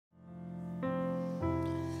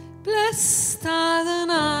Blessed are the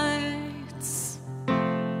nights,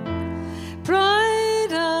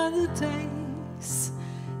 bright are the days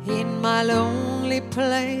in my lonely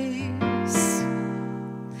place,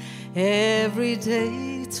 every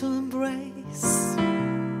day to embrace.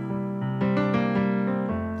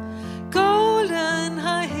 Golden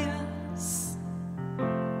high hills,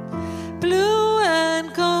 blue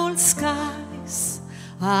and gold skies,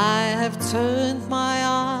 I have turned my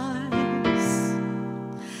eyes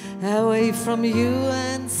away from you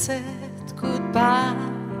and said goodbye.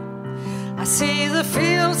 I see the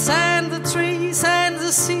fields and the trees and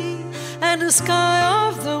the sea and the sky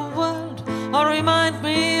of the world, all remind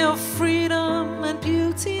me of freedom and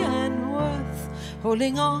beauty and worth,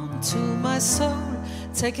 holding on to my soul,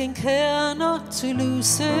 taking care not to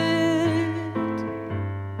lose it,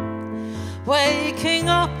 waking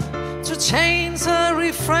up to change the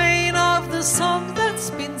refrain of the song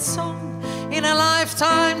that's been sung in a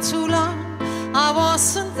lifetime too long. I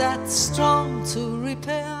wasn't that strong to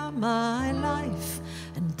repair my life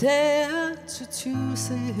and dare to choose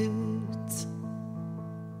it.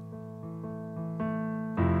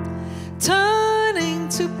 Turning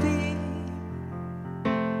to be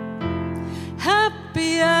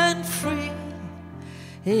happy and free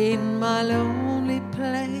in my lonely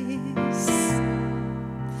place,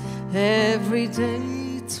 every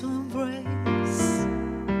day to embrace.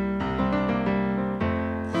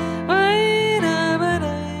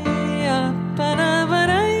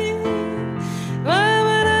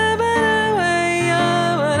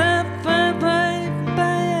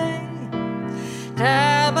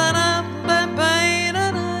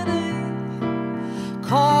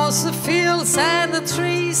 Cause the fields and the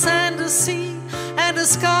trees and the sea and the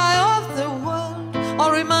sky of the world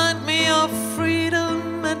all remind me of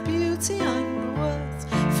freedom and beauty and worth.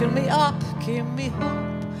 Fill me up, give me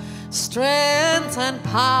hope, strength and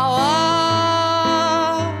power.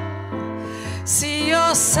 See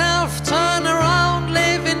yourself turn around,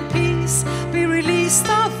 live in peace, be released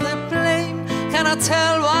of the blame. Cannot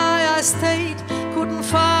tell why I stayed, couldn't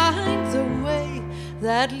find the way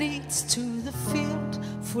that leads to the field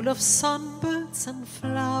full of sunbirds and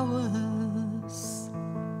flowers.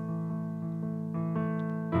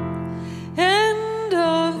 End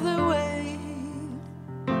of the way,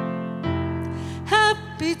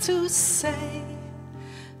 happy to say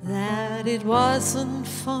that it wasn't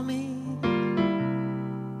for me.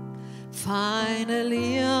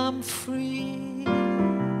 Finally I'm free.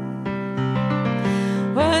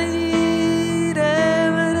 Wait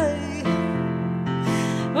every day,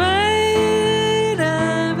 wait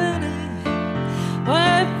every day,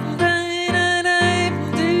 wait day da day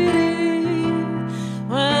dee dee,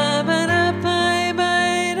 wait ba da bye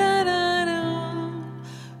bye da da da.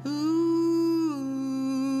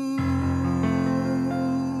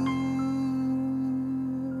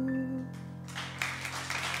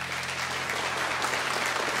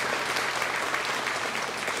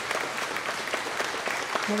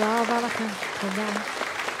 תודה רבה לכם, תודה.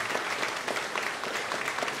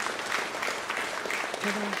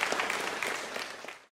 תודה.